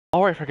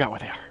Oh, I forgot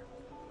what they are.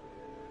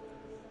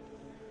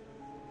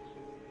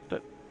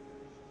 The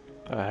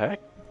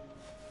heck?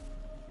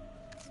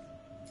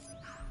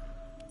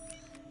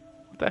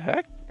 What the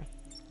heck?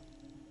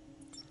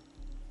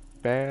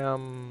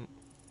 Bamboo?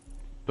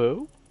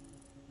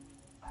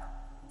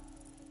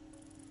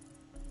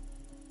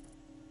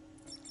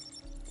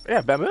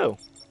 Yeah, bamboo.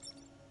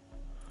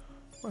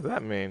 What does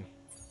that mean?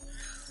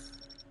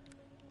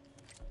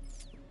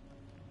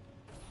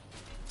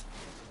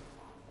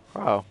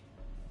 Oh.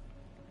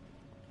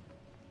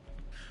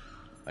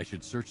 I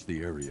should search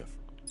the area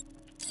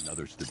for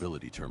another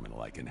stability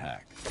terminal I can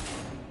hack.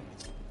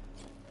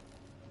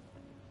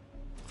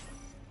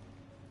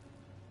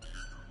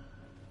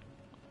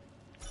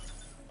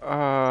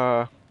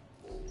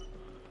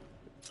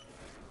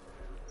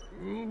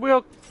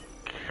 We'll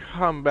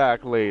come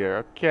back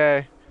later,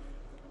 okay?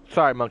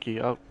 Sorry, monkey.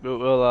 We'll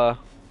come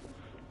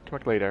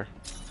back later.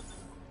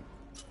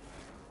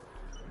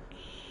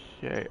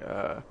 Okay,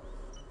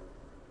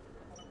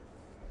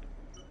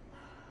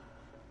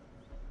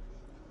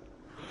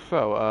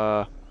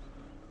 So,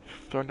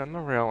 throwing down the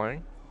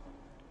railing.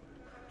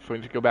 So we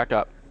need to go back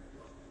up.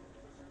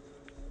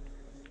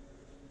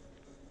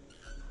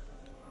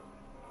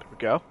 There we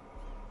go.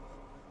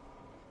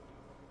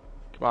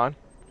 Come on.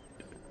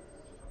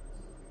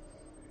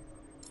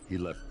 He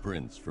left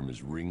prints from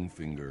his ring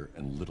finger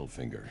and little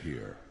finger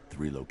here.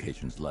 3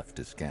 locations left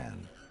to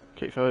scan.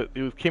 Okay, so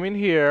he came in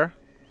here.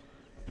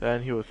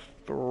 Then he was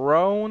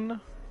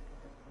thrown.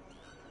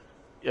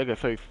 Yeah, okay,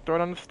 so he's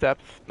thrown on the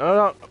steps.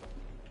 No.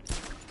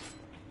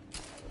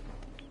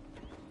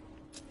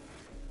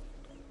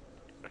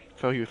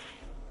 So he was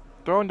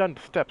thrown down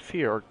the steps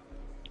here, or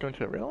going to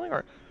the railing,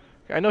 or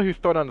I know he was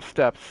thrown down the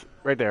steps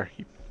right there.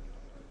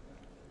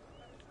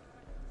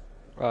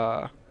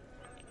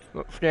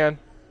 Scan.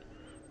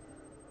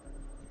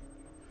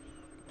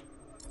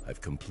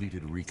 I've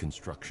completed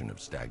reconstruction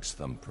of Stag's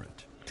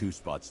thumbprint. 2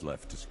 spots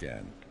left to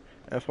scan.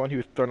 That's one he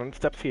was thrown on the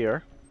steps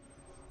here.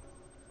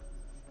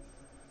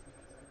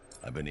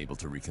 I've been able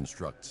to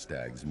reconstruct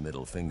Stag's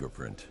middle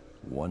fingerprint.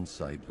 1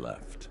 site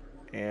left.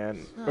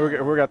 And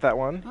we got that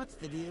one. What's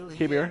the deal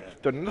Came here,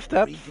 stood on the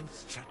steps.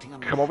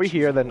 Come over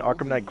here, then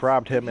Arkham Knight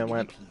grabbed him and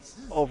went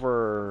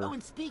over. Oh,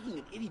 and speaking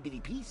of itty bitty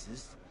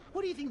pieces,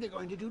 what do you think they're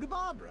going to do to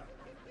Barbara?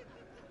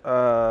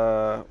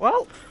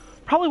 Well,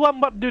 probably what I'm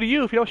about to do to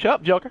you if you don't shut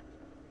up, Joker.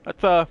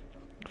 That's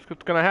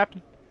what's gonna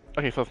happen.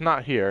 Okay, so it's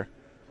not here.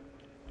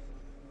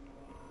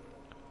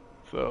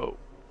 So,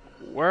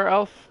 where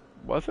else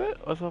was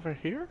it? Was it over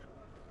here?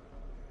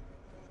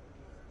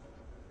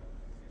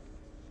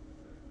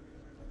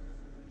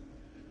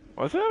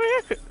 Was it over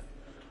here?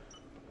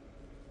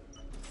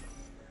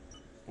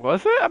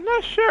 Was it? I'm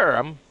not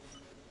sure.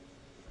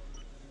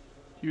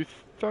 You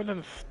thrown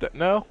in the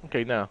no?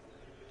 Okay, no.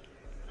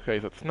 Okay,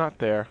 so it's not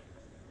there.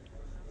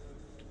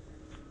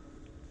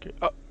 Okay.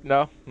 Oh,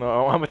 no.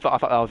 I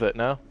thought that was it.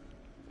 No.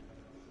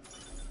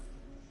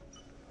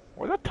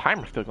 Where's that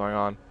timer still going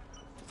on?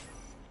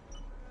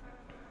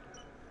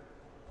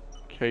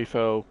 Okay,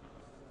 so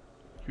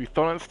you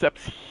thrown on the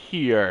steps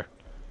here,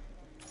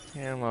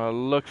 and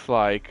looks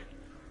like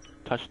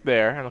touched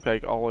there, and looks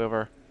like all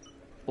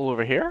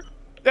over here.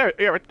 There,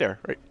 yeah, right there.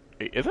 Right,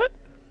 wait, is it?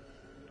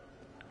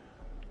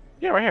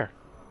 Yeah, right here.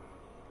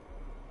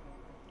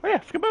 Oh yeah,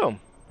 skaboom.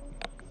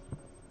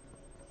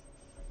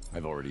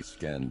 I've already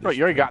scanned this. Right,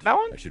 you already got that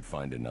one? I should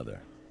find another.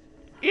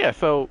 Yeah,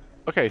 so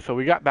okay, so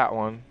we got that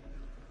one.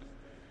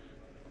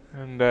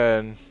 And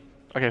then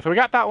okay, so we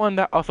got that one.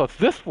 That also it's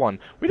this one.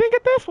 We didn't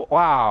get this one.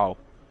 Wow.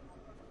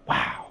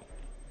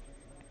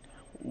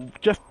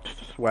 Just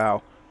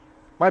wow.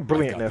 My I've got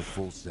brilliantness. the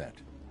full set.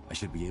 I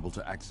should be able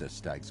to access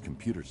Stag's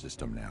computer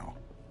system now.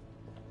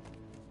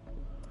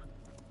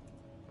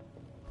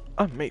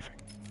 Amazing.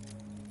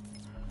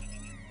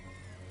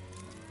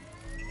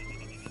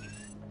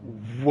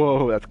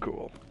 Whoa, that's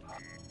cool.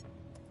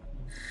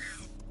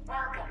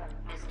 Welcome,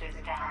 Mr.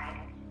 Stag.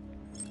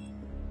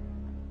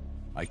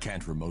 I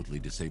can't remotely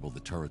disable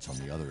the turrets on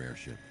the other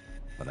airship,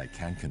 but I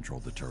can control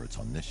the turrets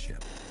on this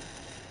ship.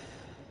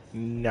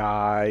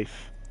 Nice.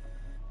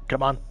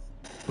 Come on.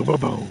 Boom, boom,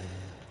 boom.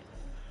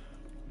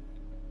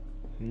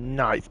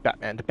 Nice,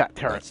 Batman. The Bat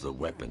turret. That's the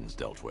weapons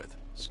dealt with.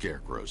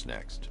 Scarecrow's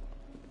next.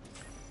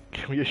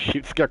 Can we just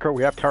shoot Scarecrow?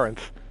 We have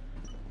turrets.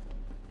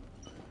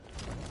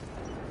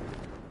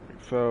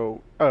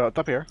 So, oh, it's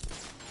up here.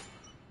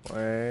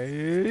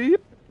 Wait.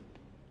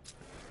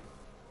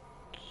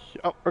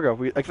 Oh, there we go.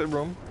 We exit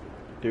room.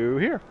 Do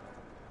here.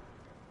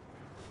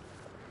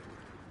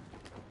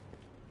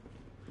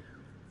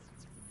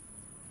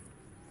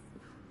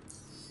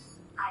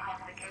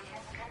 Identification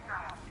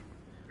confirmed.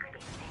 Good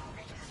evening,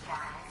 Mr.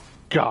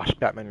 Stag. Gosh,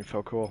 Batman is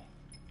so cool.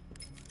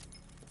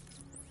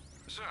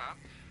 Sir,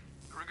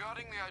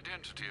 regarding the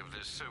identity of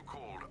this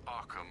so-called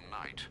Arkham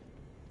Knight.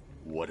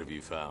 What have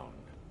you found?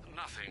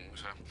 Nothing,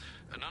 sir.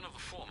 None of the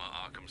former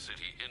Arkham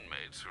City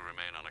inmates who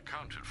remain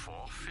unaccounted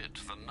for fit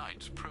the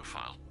Knight's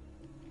profile.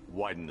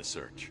 Widen the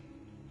search.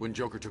 When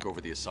Joker took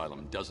over the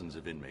asylum, dozens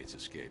of inmates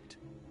escaped.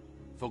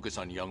 Focus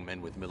on young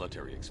men with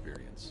military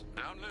experience.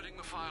 Downloading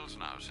the files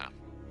now, sir.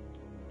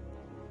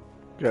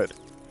 Good.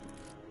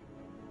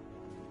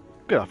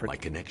 Good, Alfred. My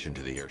connection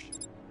to the air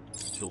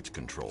tilt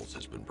controls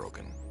has been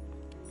broken.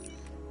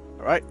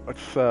 Alright,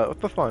 what's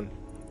this one?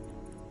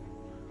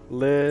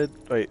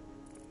 Liquid,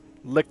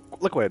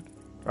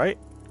 right?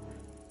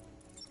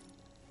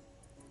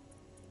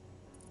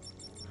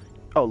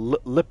 Oh,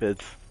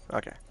 lipids.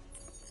 Okay.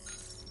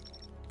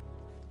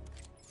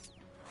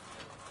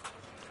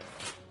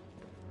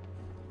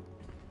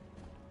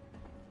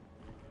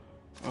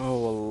 Oh,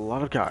 a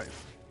lot of guys.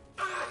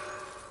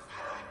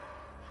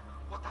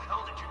 What the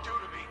hell did you do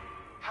to me?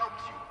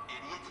 Helps you,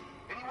 idiot.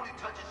 Anyone who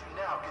touches you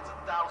now gets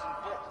 1,000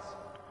 volts.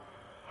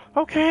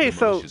 Okay, The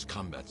so militia's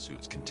combat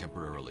suits can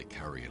temporarily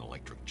carry an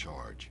electric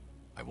charge.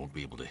 I won't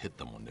be able to hit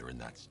them when they're in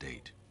that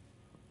state.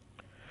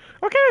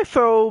 okay,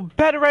 so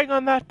batarang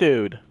on that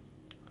dude.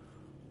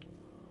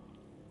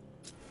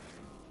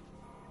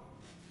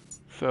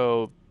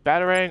 So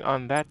batarang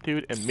on that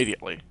dude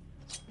immediately.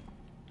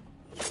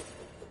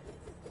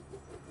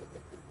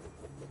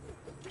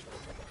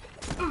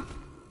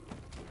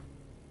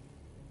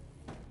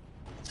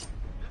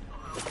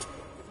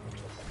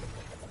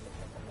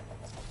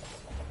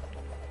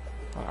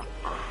 Oh,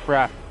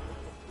 crap.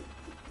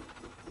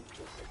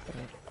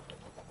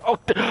 Oh,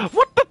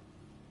 what the?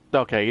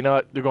 Okay, you know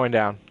what? They're going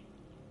down.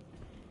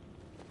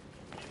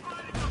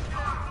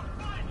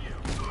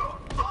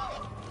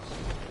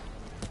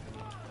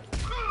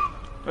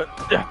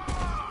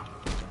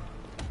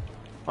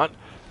 On.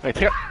 Hey,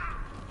 take it.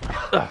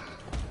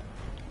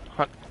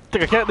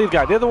 Take a can't leave,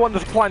 guy. They're the one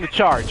that's applying the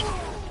charge.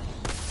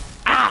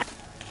 Ah!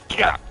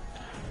 Get up.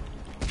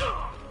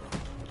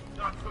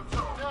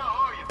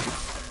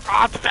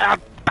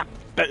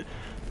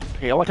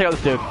 Okay, I want to take out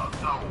this dude.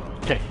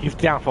 Okay, he's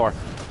down for.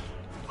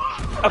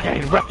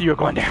 Okay, the rest of you are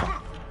going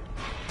down.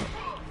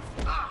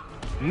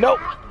 Nope.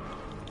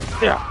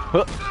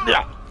 Yeah.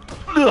 Yeah.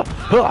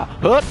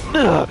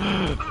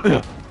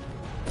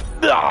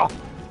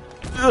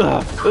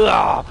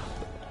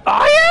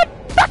 I am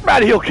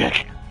Batman heel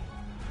kick.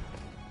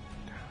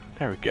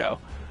 There we go.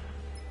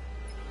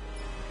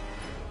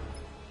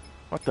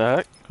 What the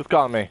heck? Who's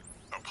calling me?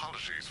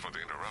 Apologies for the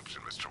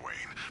interruption, Mr.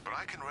 Wayne, but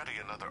I can ready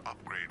another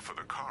upgrade for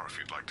the car if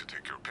you'd like to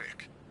take your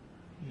pick.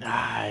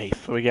 Nice.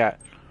 So we got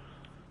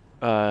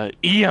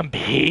EMP.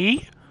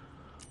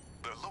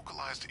 The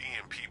localized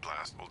EMP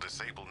blast will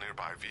disable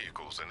nearby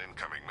vehicles and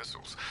incoming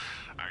missiles.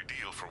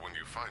 Ideal for when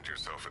you find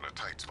yourself in a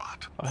tight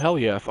spot. Oh hell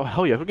yes. Oh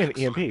hell yes. We're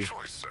getting Excellent EMP.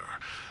 choice, sir.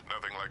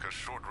 Nothing like a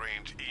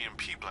short-range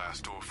EMP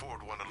blast to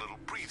afford one a little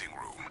breathing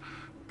room.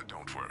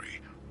 Don't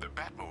worry, the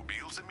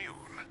Batmobile's immune.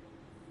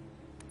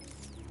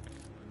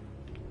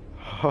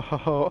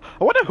 I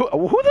wonder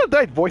who's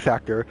that voice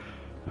actor?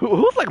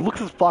 Who's like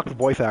Lucas Fox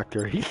voice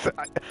actor?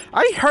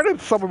 I heard him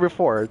somewhere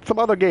before. Some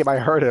other game I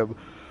heard him.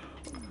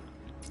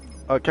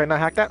 Can I not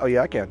hack that? Oh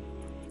yeah, I can.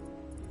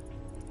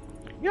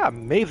 Yeah,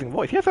 amazing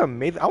voice. He has an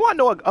amazing. I want to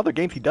know what other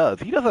games he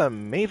does. He does an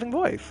amazing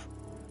voice.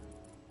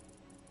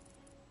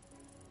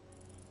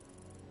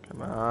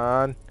 Come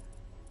on.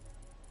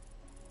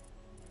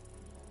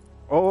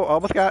 Oh,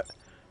 almost got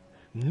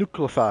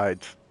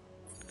nucleosides.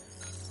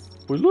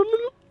 Alright,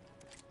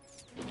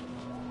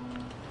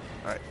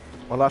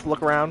 one last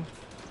look around.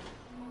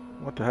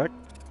 What the heck?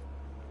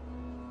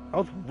 That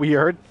was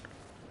weird.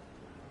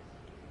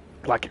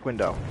 Black kick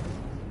window.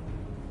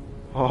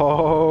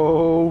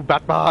 Oh,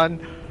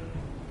 Batman!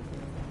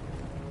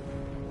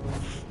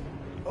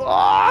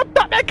 Oh,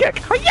 Batman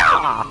kick!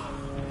 Yeah!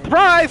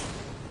 Surprise!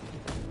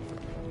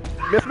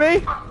 Miss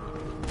me?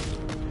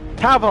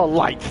 Have a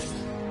light!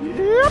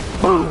 Yep.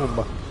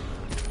 Boom!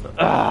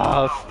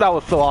 Ah, that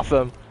was so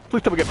awesome.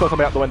 Please tell me get throw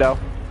somebody out the window.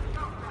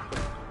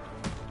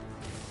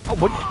 Oh,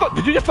 what?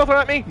 Did you just throw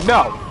something at me?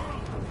 No!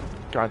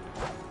 Come on.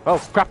 Oh,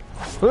 crap.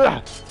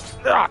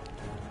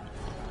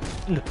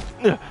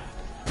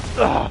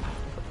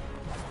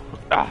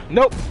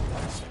 Nope.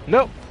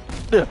 Nope.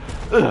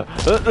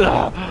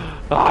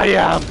 I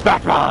am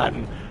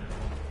Batman!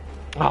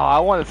 Oh, I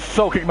want to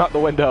so kick him out the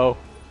window.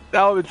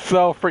 That would be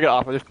so freaking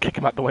awesome. Just kick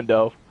him out the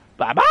window.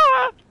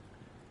 Bye-bye!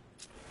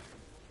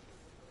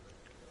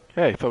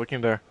 Okay, so we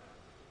came there.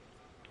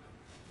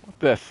 What's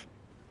this?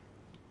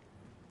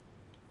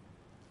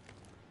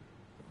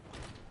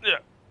 Yeah.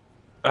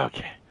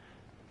 Okay.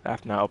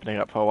 That's not opening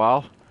up for a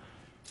while.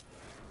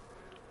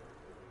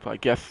 So I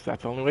guess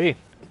that's the only way.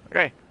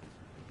 Okay.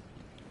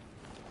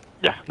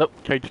 Yeah, nope.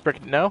 Can I just break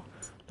it now?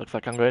 Looks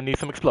like I'm gonna need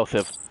some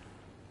explosive.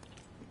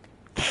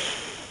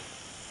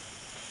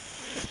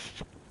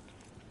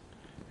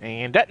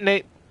 And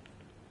detonate!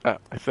 I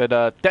said,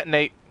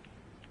 detonate!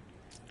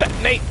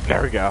 Detonate!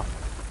 There we go.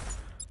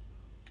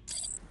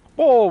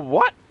 Whoa,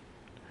 what?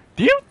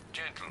 Do you?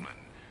 Gentlemen,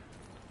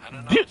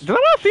 Did I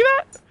not see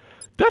that?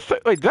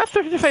 Wait, did that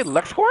just say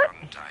LexCorp?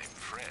 one-time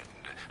friend,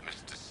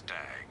 Mr.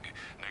 Stagg,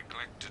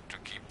 neglected to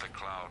keep the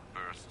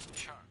cloudbursts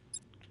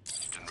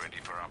charged and ready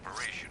for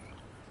operation.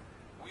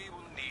 We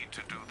will need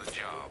to do the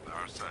job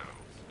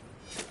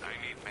ourselves. I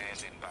need men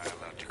in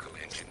biological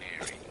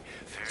engineering,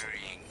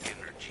 varying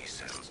energy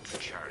cells to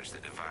charge the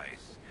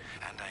device,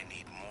 and I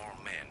need more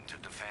men to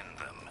defend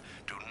them.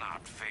 Do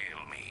not fail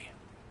me.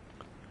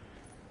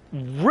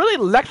 Really?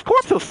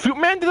 LexCorp to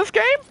Superman to this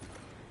game?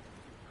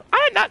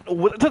 I did not.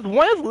 Since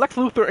when is Lex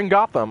Luthor in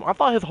Gotham? I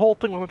thought his whole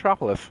thing was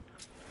Metropolis.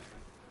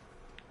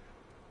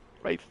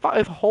 Right? I thought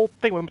his whole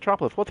thing was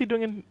Metropolis. What's he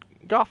doing in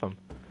Gotham?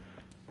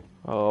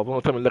 Oh,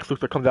 one time when Lex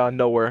Luthor comes out of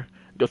nowhere,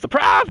 goes,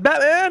 "Surprise,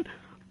 Batman!"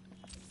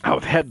 I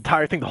was head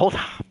entire thing the whole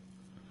time.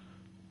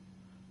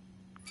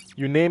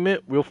 You name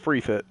it, we'll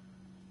freeze it.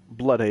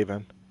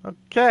 Bloodhaven.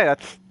 Okay,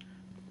 that's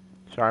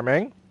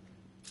charming.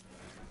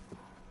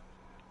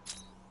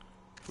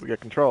 We get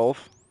controls.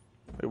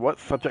 Wait, what?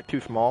 Subject too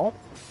small?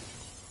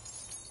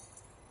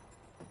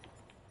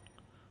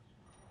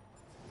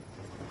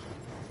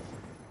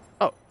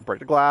 Oh, break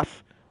the glass.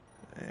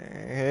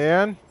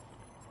 And...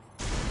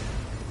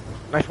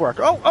 nice work.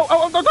 Oh,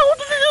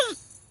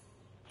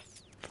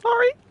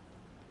 sorry.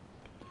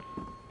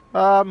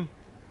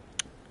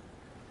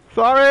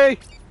 Sorry.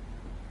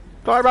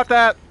 Sorry about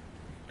that.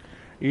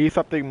 Eat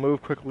something,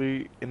 move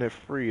quickly, and it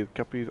freeze.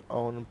 Company's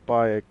owned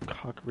by a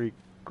Cockery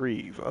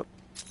Greaves. Oh.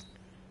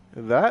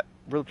 Is that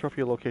real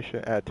trophy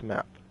location add to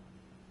map?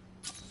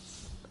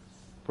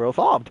 Well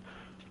solved.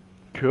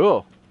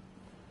 Cool.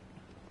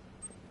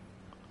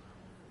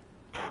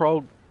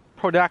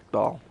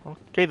 Prodactyl.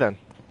 Okay then.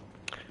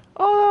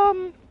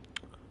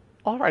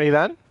 Alrighty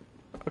then.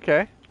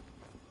 Okay.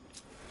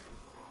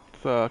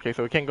 So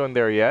we can't go in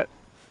there yet.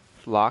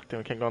 It's locked, and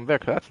we can't go in there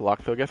because that's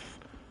locked. So I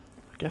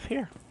guess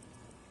here.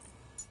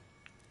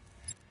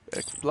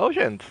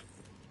 Explosions.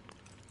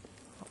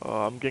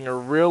 I'm getting a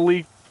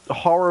really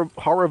horror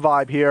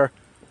vibe here.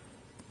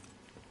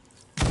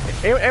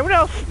 Anyone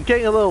else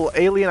getting a little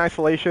Alien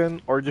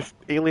Isolation or just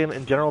Alien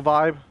in general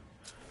vibe?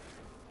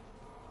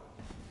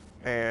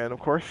 And of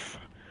course,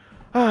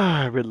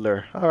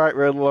 Riddler. All right,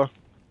 Riddler.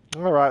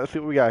 All right, let's see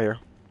what we got here.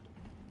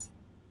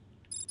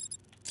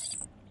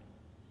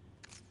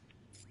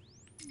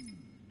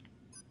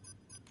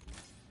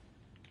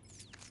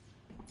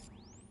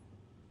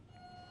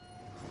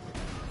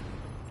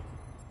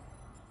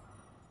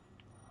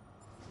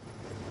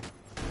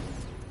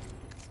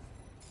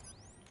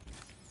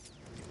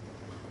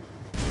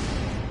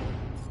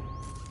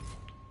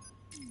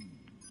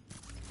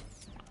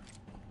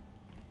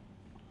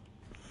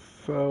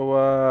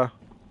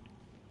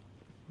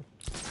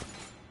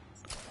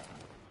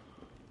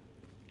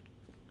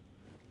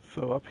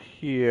 So up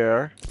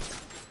here.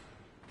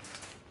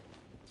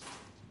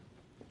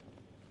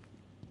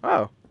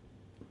 Oh,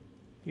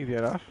 easy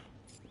enough.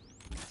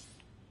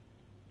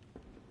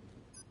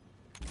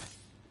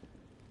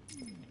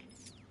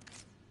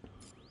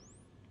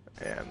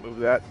 And move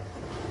that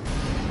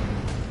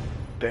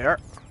there.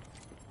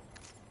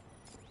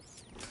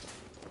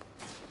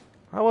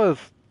 I was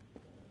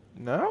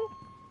no.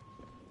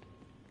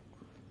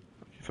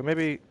 So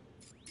maybe,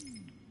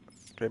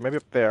 okay, maybe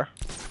up there.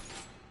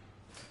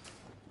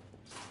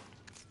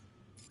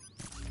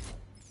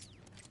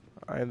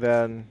 And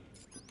then,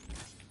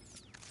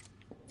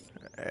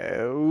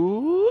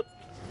 out.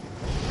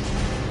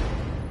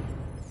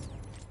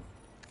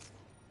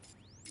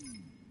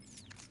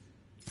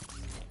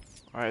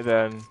 Alright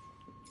then,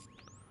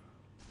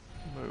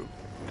 move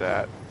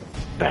that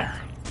there.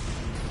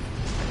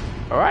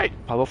 Alright,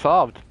 puzzle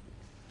solved.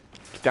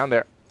 Get down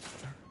there.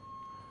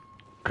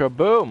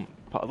 Kaboom!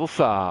 Puzzle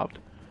solved.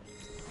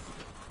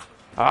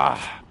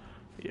 Ah,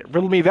 yeah,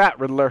 riddle me that,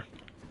 Riddler.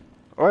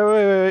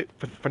 Wait.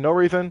 For no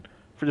reason.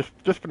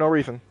 Just for no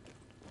reason.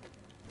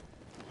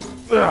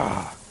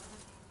 Ugh.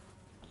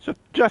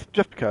 Just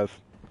because.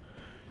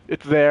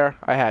 It's there.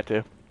 I had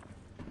to.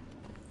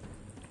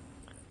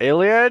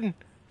 Alien,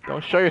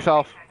 don't show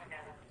yourself.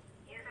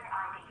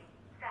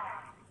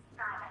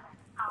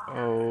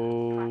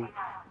 Oh,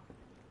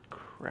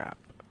 crap.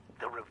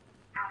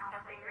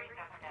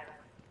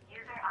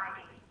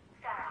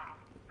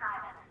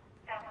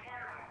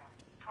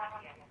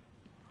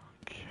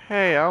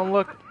 Okay, I don't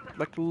look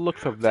like the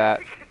looks of that.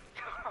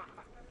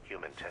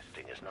 Human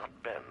testing has not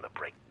been the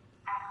break.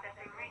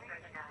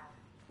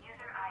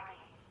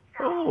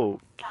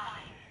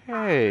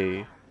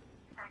 Okay.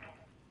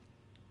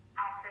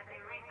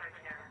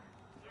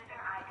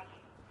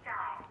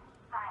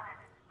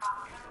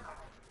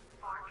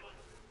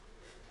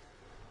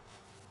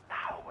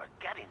 Now we're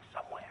getting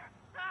somewhere.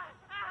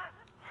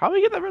 How do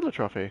we get that Riddler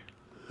trophy?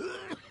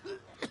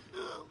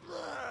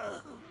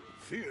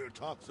 Fear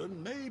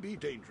toxin may be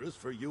dangerous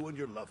for you and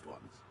your loved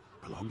ones.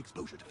 Prolonged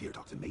exposure to fear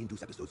toxin may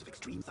induce episodes of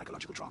extreme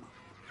psychological trauma.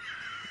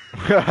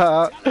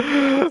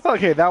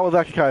 Okay, that was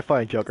actually kind of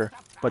funny, Joker.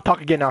 But talk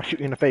again, I'll shoot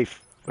you in the face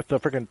with the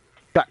freaking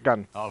bat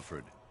gun.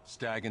 Alfred,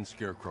 Stag and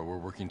Scarecrow were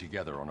working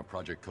together on a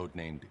project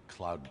codenamed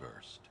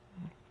Cloudburst.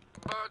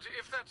 But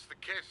if that's the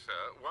case,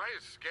 sir, why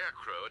is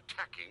Scarecrow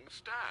attacking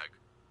Stag?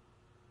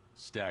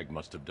 Stag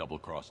must have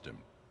double-crossed him.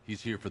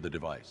 He's here for the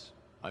device.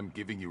 I'm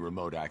giving you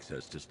remote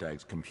access to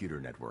Stag's computer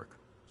network.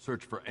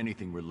 Search for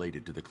anything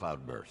related to the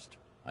Cloudburst.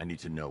 I need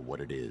to know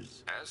what it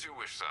is. As you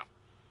wish, sir.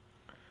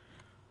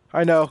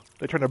 I know.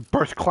 They're trying to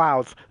burst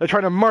clouds. They're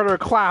trying to murder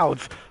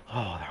clouds.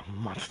 Oh, that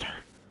monster.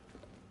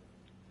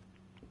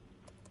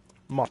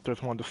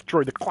 Monsters want to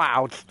destroy the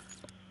clouds.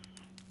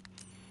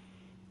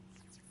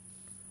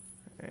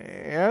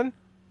 And...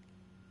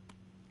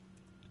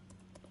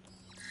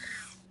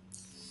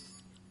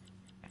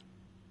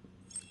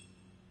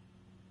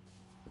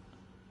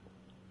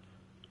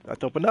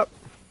 That's opened up.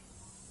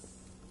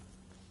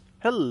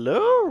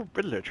 Hello,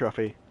 Riddler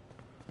trophy.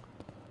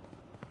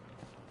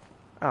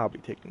 I'll be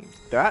taking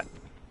that.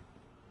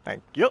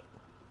 Thank you.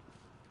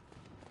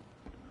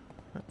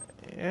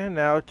 And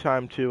now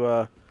time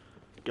to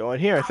go in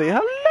here and say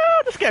hello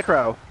to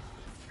Scarecrow.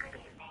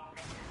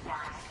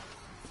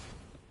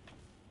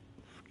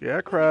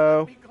 Scarecrow.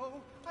 Let me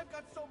go. I've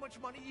got so much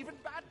money, even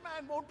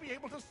Batman won't be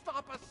able to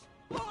stop us.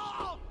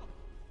 Oh!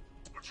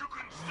 But you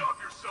couldn't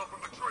stop yourself from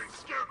betraying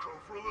Scarecrow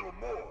for a little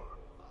more.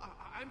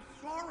 I'm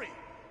sorry.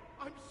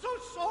 I'm so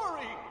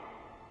sorry.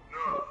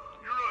 No,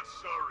 you're not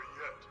sorry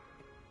yet.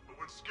 But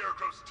when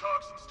Scarecrow's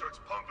toxin starts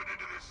pumping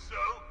into this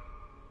cell,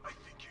 I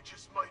think you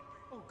just might be.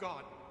 Oh,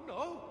 God,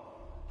 no.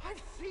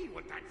 I've seen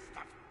what that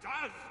stuff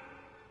does.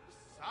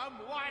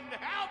 Someone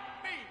help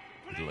me,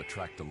 please. It'll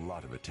attract a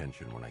lot of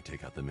attention when I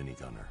take out the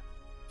minigunner.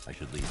 I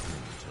should leave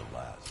him until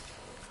last.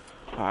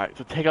 Alright,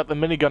 so take out the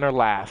minigunner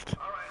last.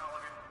 All right,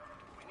 Oliver.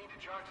 We need to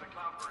charge the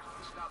cloudburst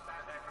to stop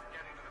Batman from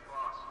getting to the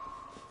boss.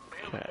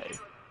 Okay.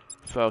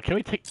 So can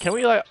we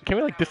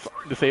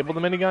disable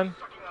the minigun?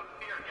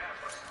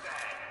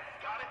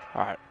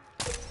 Alright.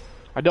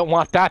 I don't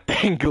want that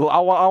thing. I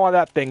want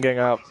that thing going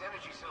up.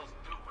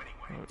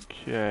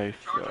 Okay,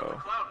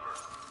 so.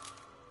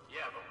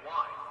 Yeah, but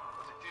why?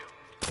 What's it do?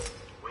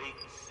 Wait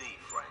and see,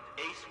 friend.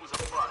 Ace was a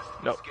bust.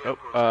 Nope, nope,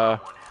 Scarecrow's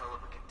got one hell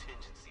of a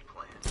contingency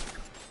plan.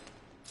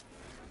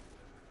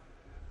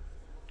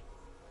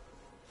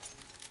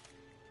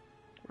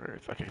 Where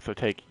is, okay, so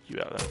take you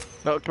out of that.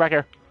 No, come back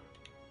here.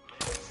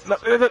 No,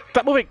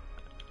 stop moving!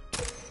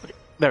 Okay,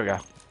 there we go.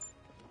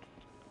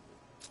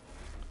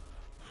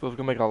 So it's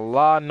gonna make a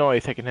lot of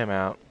noise taking him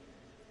out.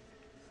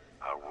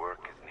 Our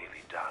work is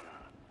nearly done.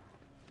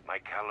 My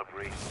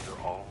calibrations are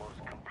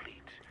almost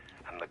complete,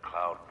 and the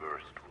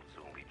cloudburst will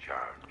soon be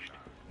charged.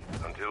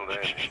 Until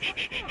then,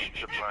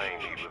 supplying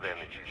me with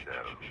energy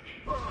cells.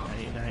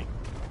 Night, night.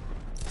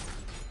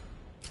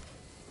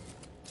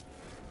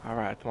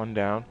 Alright, that's one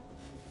down.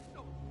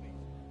 No,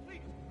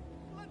 please,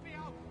 let me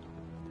out.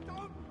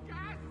 Don't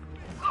gas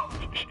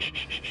me.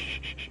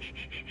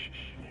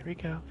 There we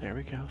go, there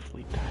we go.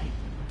 Sleep tight.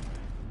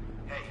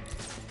 Hey,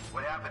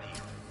 what happened to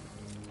you?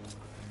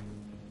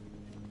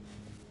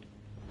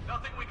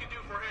 Nothing we can do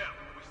for him.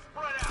 We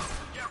spread out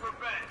to get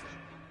revenge.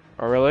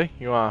 Oh, really?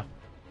 You wanna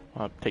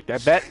take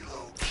that bet?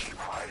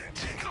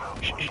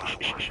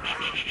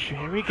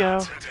 Here we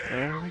go.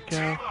 There we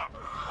go.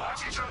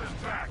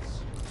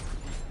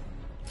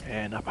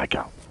 And up I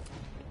go.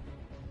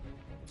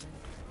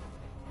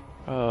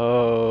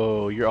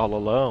 Oh, you're all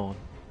alone.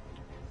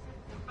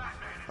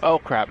 Oh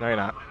crap, no you're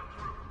not.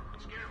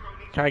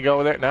 Can I go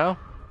over there now?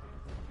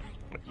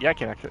 Yeah, I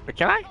can actually.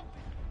 Can I?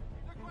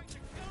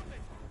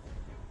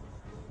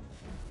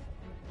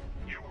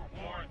 You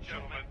were warned,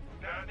 gentlemen.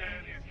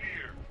 Batman is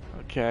here.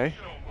 Okay.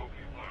 Show what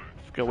we've learned.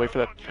 Let's go wait for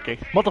that. Okay.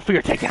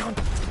 Multi-figure takedown!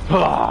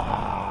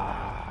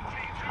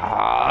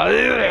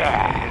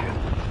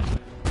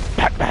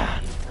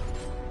 Batman!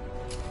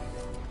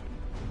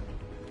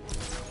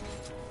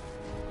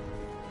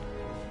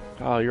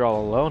 Oh, you're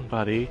all alone,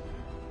 buddy.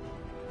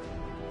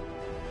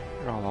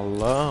 You're all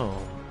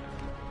alone.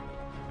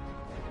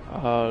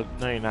 No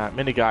you're not.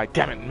 Mini guy.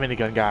 Damn it,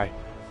 minigun guy.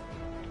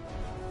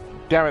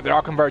 Damn it, they're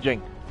all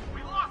converging.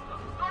 We lost them.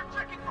 Start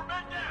checking for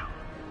men down.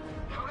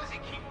 How does he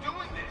keep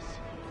doing this?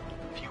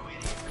 If you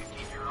idiots could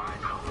keep your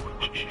eyes open.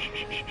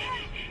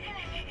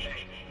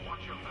 Hey,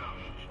 watch your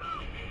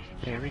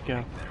mouth. There we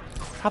go.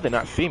 How'd they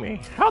not see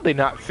me? How'd they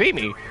not see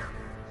me?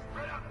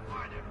 Spread out and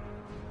find him.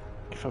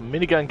 So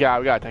minigun guy,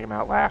 we gotta take him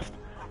out last.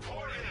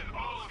 Report in,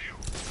 all of you.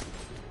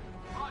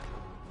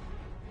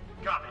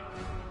 Copy.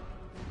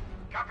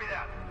 Copy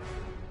that.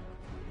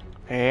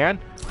 And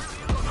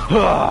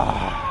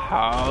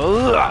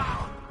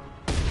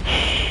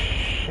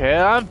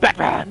and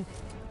Batman.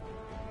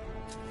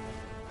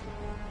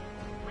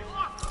 We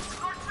lost them.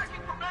 Start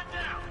checking for men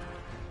down.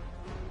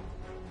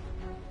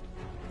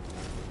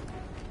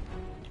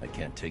 I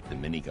can't take the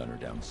minigunner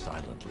down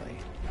silently.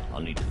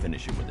 I'll need to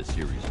finish him with a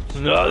series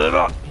of... No, no,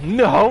 no,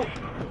 no,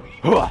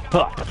 no,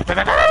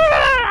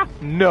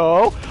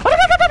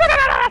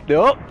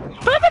 no.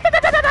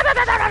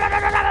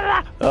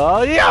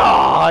 Oh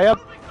yeah,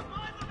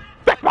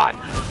 Batman.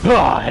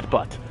 Oh,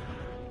 headbutt.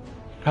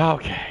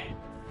 Okay.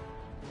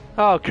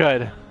 Oh,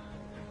 good.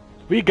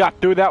 We got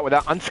through that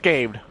without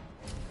unscathed.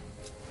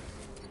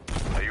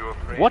 Are you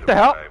afraid What the of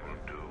hell? what I will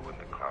do when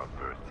the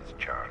cloudburst is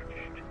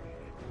charged?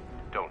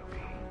 Don't be.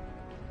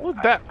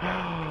 What's that?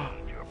 I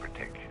need your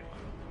protection.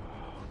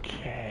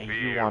 Okay, you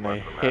Fear wanna what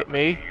will hit happen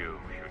me? to you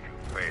should you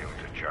fail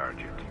to charge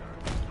it.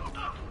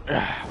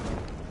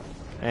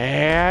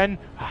 And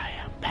I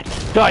am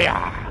Batman. Oh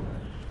yeah!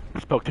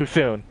 Spoke too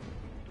soon.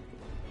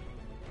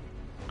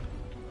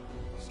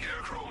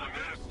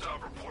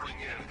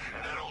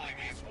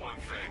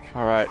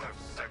 All right.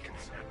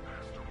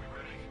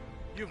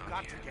 You've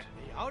got to get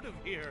me out of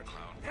here.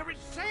 They're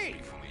insane.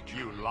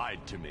 You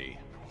lied to me.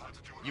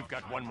 You've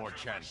got one more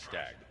chance,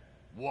 Stag.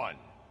 One.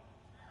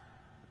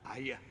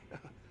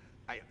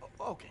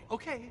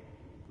 Okay.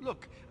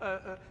 Look,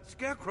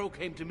 Scarecrow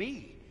came to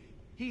me.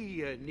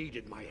 He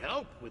needed my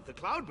help with the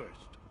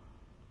cloudburst.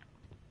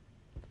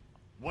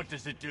 What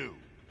does it do?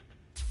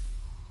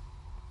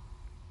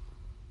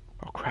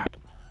 Oh crap.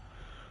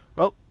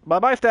 Well,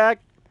 bye-bye, Stag.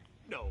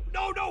 No!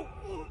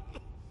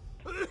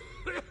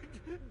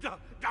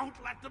 Don't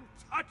let them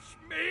touch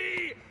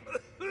me!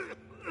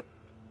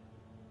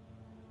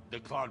 The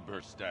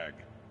Cloudburst, Stag.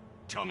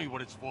 Tell me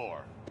what it's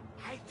for.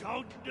 I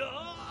don't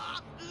know.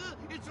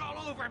 It's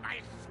all over my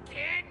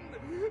skin.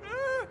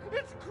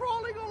 It's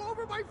crawling all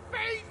over my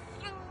face.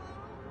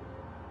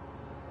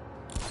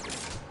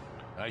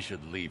 I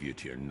should leave you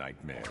to your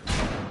nightmare.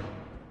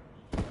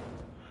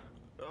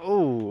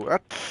 Oh,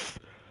 that's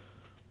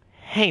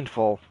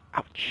painful.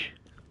 Ouch.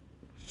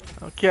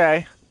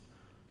 Okay.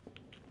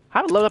 I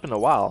haven't loaded up in a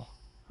while.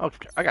 Oh,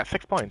 I got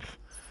 6 points.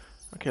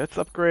 Okay, let's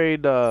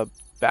upgrade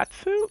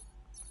Batsuit.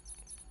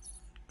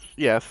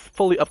 Yes,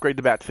 fully upgrade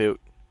the Batsuit.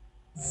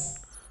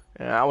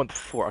 Yeah, I went to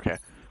 4. Okay,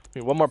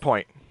 need one more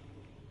point.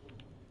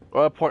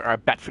 1 point. Our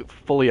Batsuit's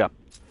fully up.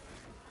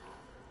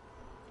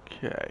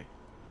 Okay.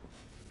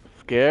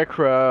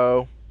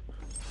 Scarecrow.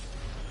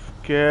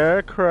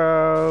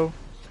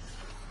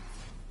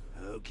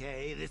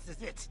 Okay, this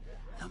is it.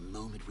 The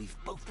moment we've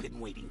both been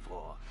waiting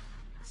for.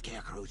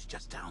 Scarecrow's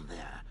just down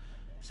there.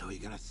 So are you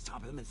gonna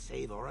stop him and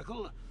save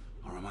Oracle?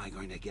 Or am I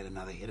going to get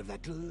another hit of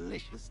that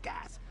delicious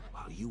gas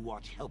while you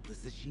watch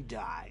helpless as she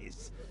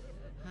dies?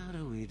 How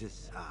do we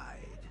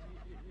decide?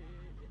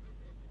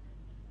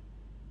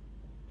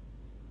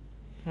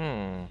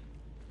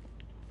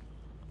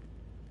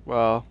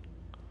 Well,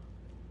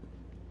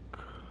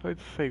 could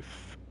say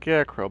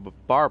Scarecrow, but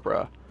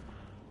Barbara.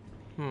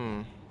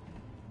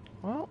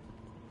 Well,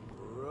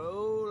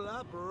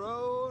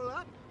 Roll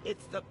up.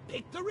 It's the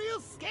Pick the Real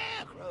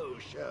Scarecrow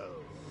show.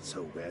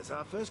 So where's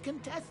our first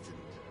contestant?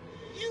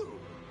 You,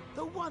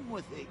 the one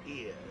with the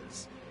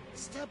ears.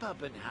 Step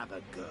up and have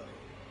a go.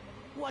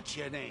 What's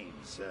your name,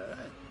 sir?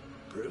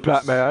 Bruce?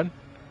 Batman.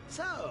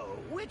 So,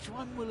 which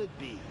one will it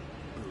be,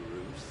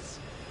 Bruce?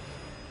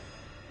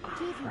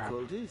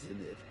 Difficult,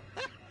 isn't it?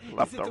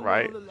 Left Is it or the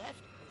right? one on the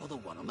left or the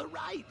one on the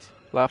right?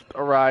 Left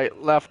or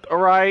right? Left or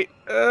right?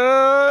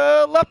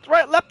 Left,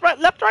 right, left, right,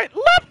 left, right,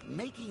 left!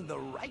 Making the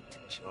right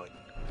choice.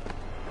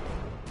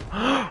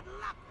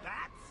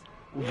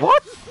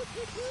 What?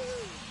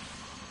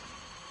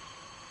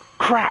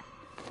 Crap!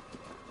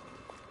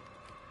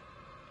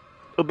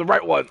 Oh, the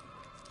right one.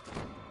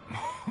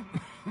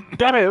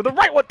 Damn it, the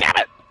right one, damn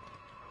it!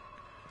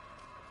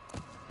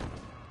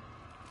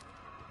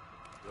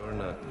 You're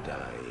not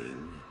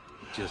dying.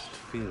 It just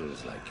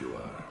feels like you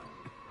are.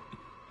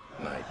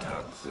 My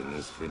toxin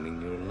is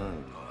filling your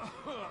lungs,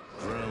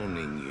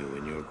 drowning you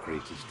in your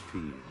greatest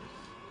fears.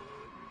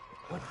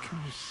 What can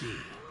you see?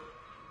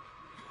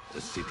 A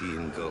city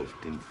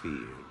engulfed in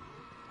fear.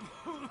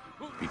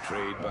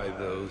 Betrayed by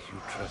those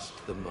you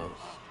trust the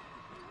most.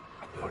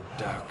 Your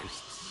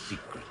darkest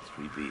secrets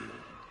revealed.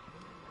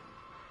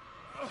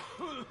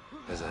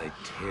 As I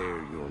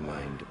tear your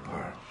mind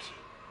apart,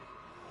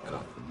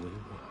 Gotham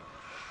will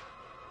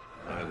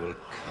watch. I will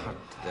cut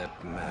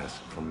that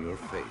mask from your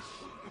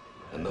face,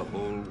 and the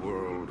whole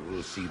world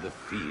will see the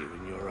fear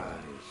in your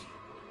eyes.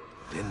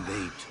 Then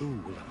they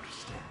too will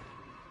understand.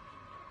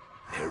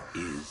 There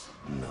is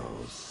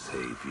no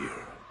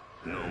savior,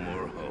 no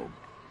more hope,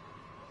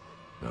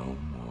 no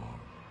more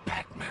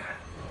Batman.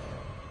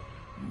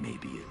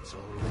 Maybe it's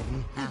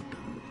already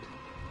happened.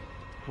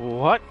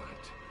 What?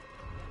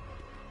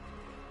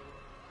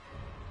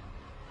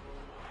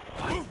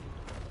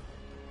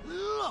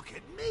 Look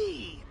at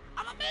me!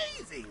 I'm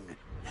amazing!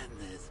 And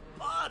this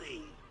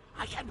body!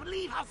 I can't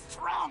believe how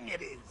strong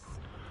it is!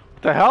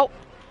 What the hell?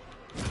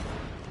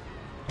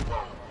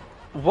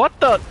 What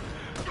the?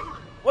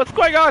 What's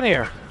going on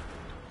here?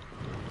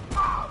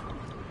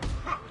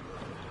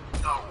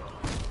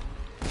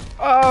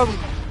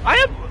 I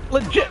am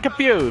legit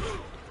confused.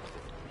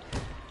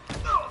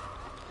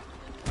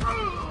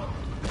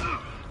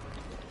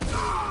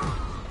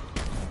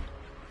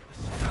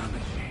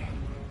 Astonishing.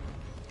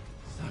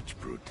 Such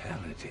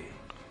brutality.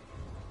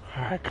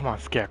 Alright, come on,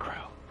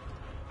 Scarecrow.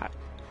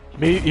 You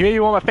may be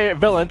one of my favorite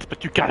villains,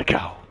 but you gotta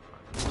go.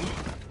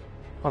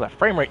 Oh, that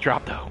frame rate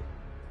dropped though.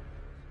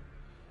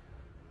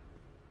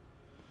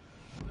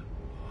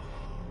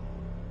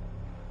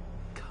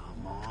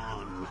 Come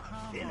on,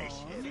 finish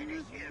him.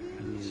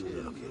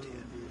 Look at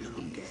him.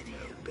 He's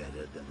no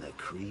better than the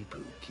creep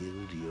who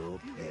killed your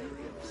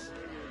parents.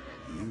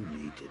 You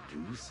need to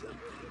do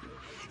something.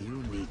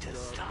 You need to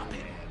stop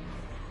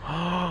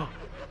him.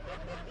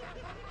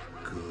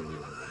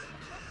 Good.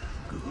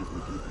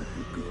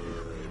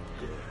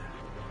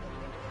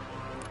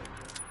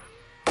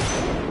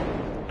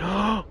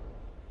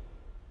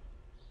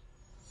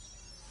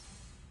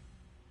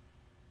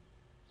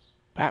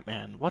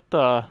 Batman, what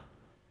the?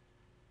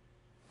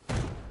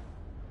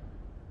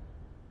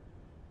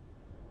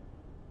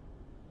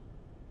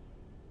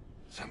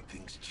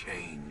 Something's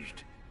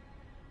changed.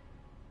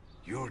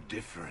 You're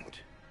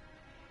different.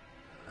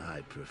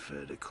 I'd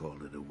prefer to call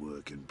it a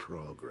work in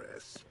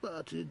progress,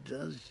 but it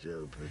does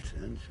show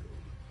potential.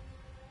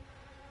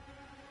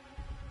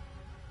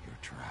 You're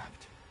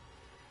trapped.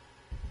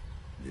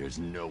 There's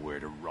nowhere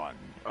to run.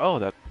 Oh,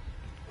 that.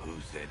 Who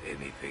said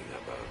anything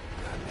about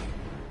running?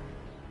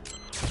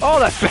 Oh,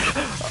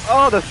 that's.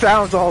 Oh, the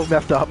sound's all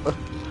messed up.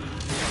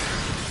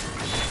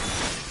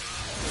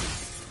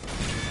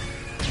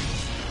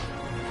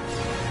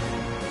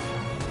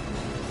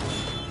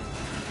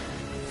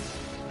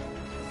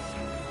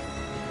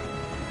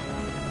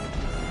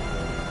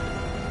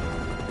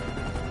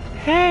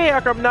 Hey,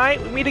 Arkham Knight,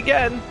 we meet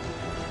again.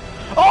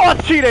 Oh,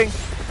 it's cheating.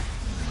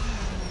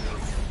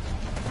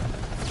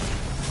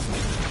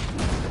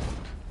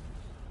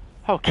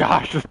 Oh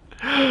gosh, this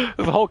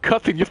whole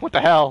cutscene just went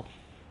to hell.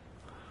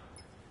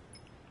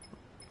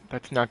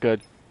 That's not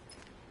good.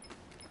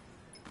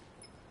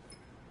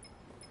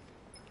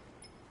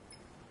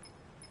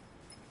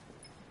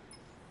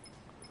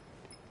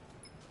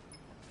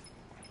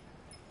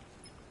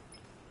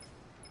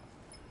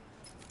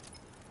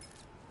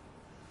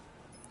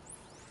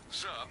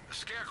 Sir,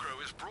 Scarecrow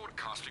is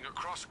broadcasting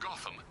across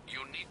Gotham.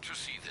 You need to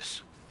see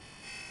this.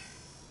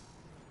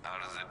 How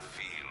does it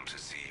feel to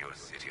see your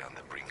city on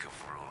the brink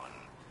of ruin?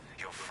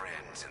 Your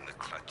friends in the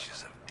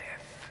clutches of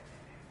death?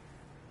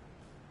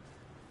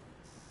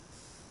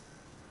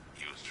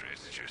 You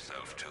stretched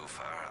yourself too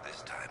far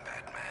this time,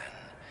 Batman.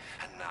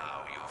 And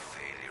now your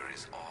failure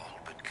is all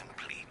but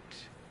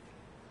complete.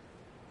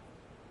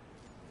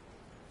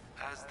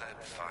 As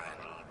that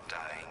final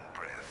dying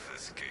breath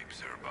escapes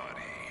her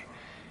body,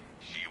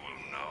 she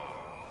will know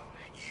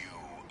you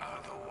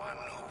are the one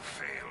who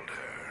failed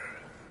her.